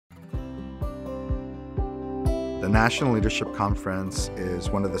The National Leadership Conference is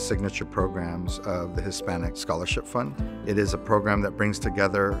one of the signature programs of the Hispanic Scholarship Fund. It is a program that brings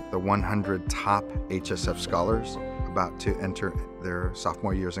together the 100 top HSF scholars about to enter their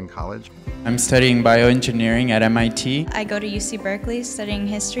sophomore years in college. I'm studying bioengineering at MIT. I go to UC Berkeley studying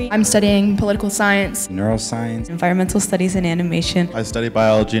history. I'm studying political science, Neuroscience, environmental studies and animation. I study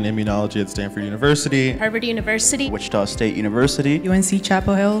biology and immunology at Stanford University, Harvard University, Wichita State University, UNC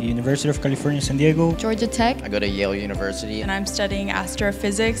Chapel Hill, University of California, San Diego, Georgia Tech. I go to Yale University, and I'm studying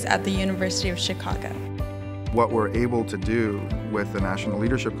astrophysics at the University of Chicago. What we're able to do with the National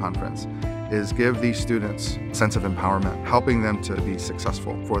Leadership Conference is give these students a sense of empowerment, helping them to be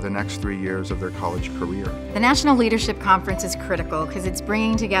successful for the next 3 years of their college career. The National Leadership Conference is critical because it's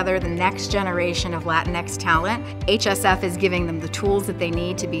bringing together the next generation of Latinx talent. HSF is giving them the tools that they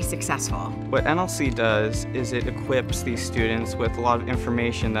need to be successful. What NLC does is it equips these students with a lot of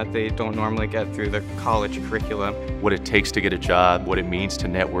information that they don't normally get through the college curriculum. What it takes to get a job, what it means to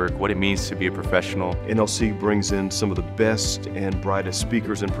network, what it means to be a professional. NLC brings in some of the best and brightest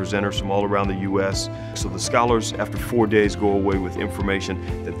speakers and presenters from all around the U.S. So the scholars, after 4 days, go away with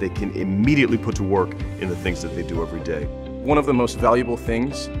information that they can immediately put to work in the things that they do every day. One of the most valuable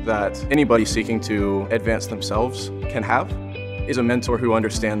things that anybody seeking to advance themselves can have is a mentor who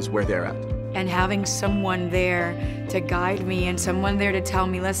understands where they're at. And having someone there to guide me and someone there to tell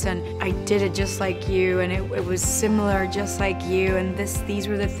me, listen, I did it just like you and it was similar just like you, and these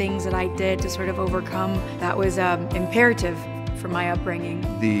were the things that I did to sort of overcome. That was imperative for my upbringing.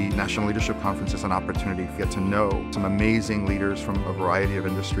 The National Leadership Conference is an opportunity to get to know some amazing leaders from a variety of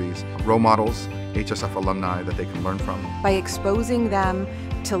industries, role models, HSF alumni that they can learn from. By exposing them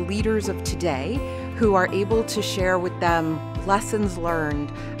to leaders of today who are able to share with them lessons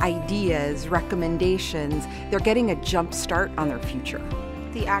learned, ideas, recommendations, they're getting a jump start on their future.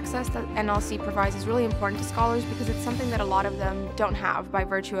 The access that NLC provides is really important to scholars because it's something that a lot of them don't have by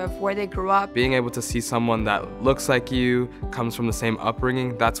virtue of where they grew up. Being able to see someone that looks like you, comes from the same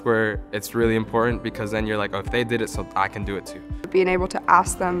upbringing, that's where it's really important, because then you're like, oh, if they did it, so I can do it too. Being able to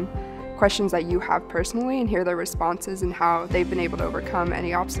ask them questions that you have personally and hear their responses and how they've been able to overcome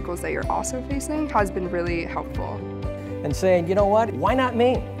any obstacles that you're also facing has been really helpful. And saying, you know what, why not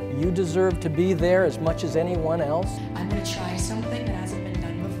me? You deserve to be there as much as anyone else. I'm going to try something that hasn't been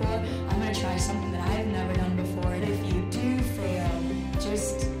done before. I'm going to try something that I've never done before. And if you do fail,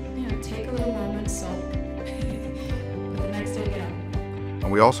 just take a little moment, sulk, but the next day get up.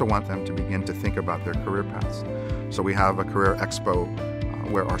 And we also want them to begin to think about their career paths. So we have a career expo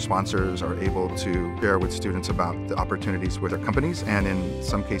where our sponsors are able to share with students about the opportunities with their companies and in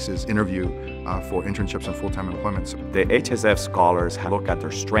some cases interview for internships and full-time employment. The HSF scholars look at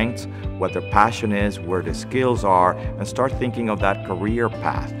their strengths, what their passion is, where the skills are, and start thinking of that career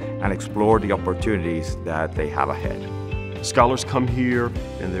path and explore the opportunities that they have ahead. Scholars come here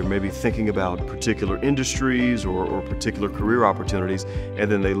and they're maybe thinking about particular industries or particular career opportunities, and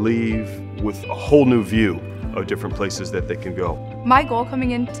then they leave with a whole new view of different places that they can go. My goal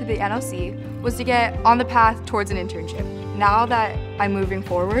coming into the NLC was to get on the path towards an internship. Now that I'm moving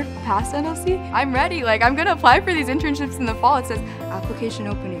forward past NLC, I'm ready. I'm gonna apply for these internships in the fall. It says application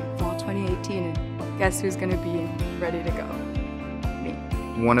opening fall 2018, and guess who's gonna be ready to go? Me.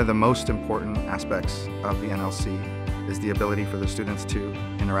 One of the most important aspects of the NLC is the ability for the students to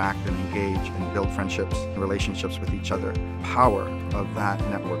interact and engage and build friendships and relationships with each other. The power of that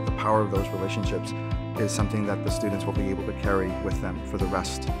network, the power of those relationships is something that the students will be able to carry with them for the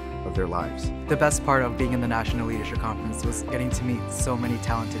rest of their lives. The best part of being in the National Leadership Conference was getting to meet so many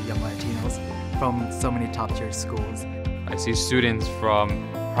talented young Latinos from so many top-tier schools. I see students from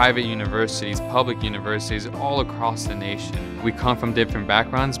private universities, public universities, all across the nation. We come from different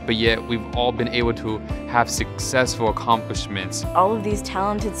backgrounds, but yet we've all been able to have successful accomplishments. All of these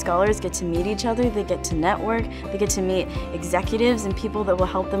talented scholars get to meet each other, they get to network, they get to meet executives and people that will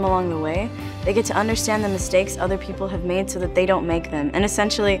help them along the way. They get to understand the mistakes other people have made so that they don't make them. And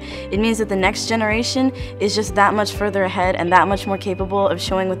essentially, it means that the next generation is just that much further ahead and that much more capable of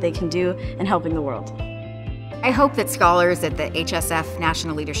showing what they can do and helping the world. I hope that scholars at the HSF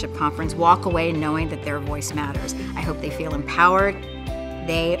National Leadership Conference walk away knowing that their voice matters. I hope they feel empowered.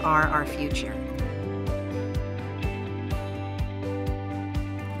 They are our future.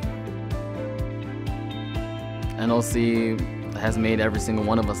 NLC has made every single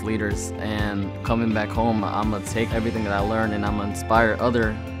one of us leaders, and coming back home, I'm gonna take everything that I learned and I'm gonna inspire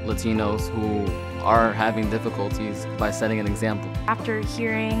other Latinos who are having difficulties by setting an example. After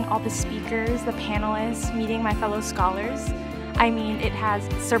hearing all the speakers, the panelists, meeting my fellow scholars, I mean, it has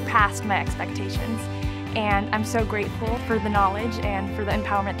surpassed my expectations. And I'm so grateful for the knowledge and for the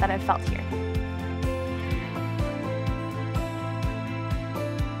empowerment that I've felt here.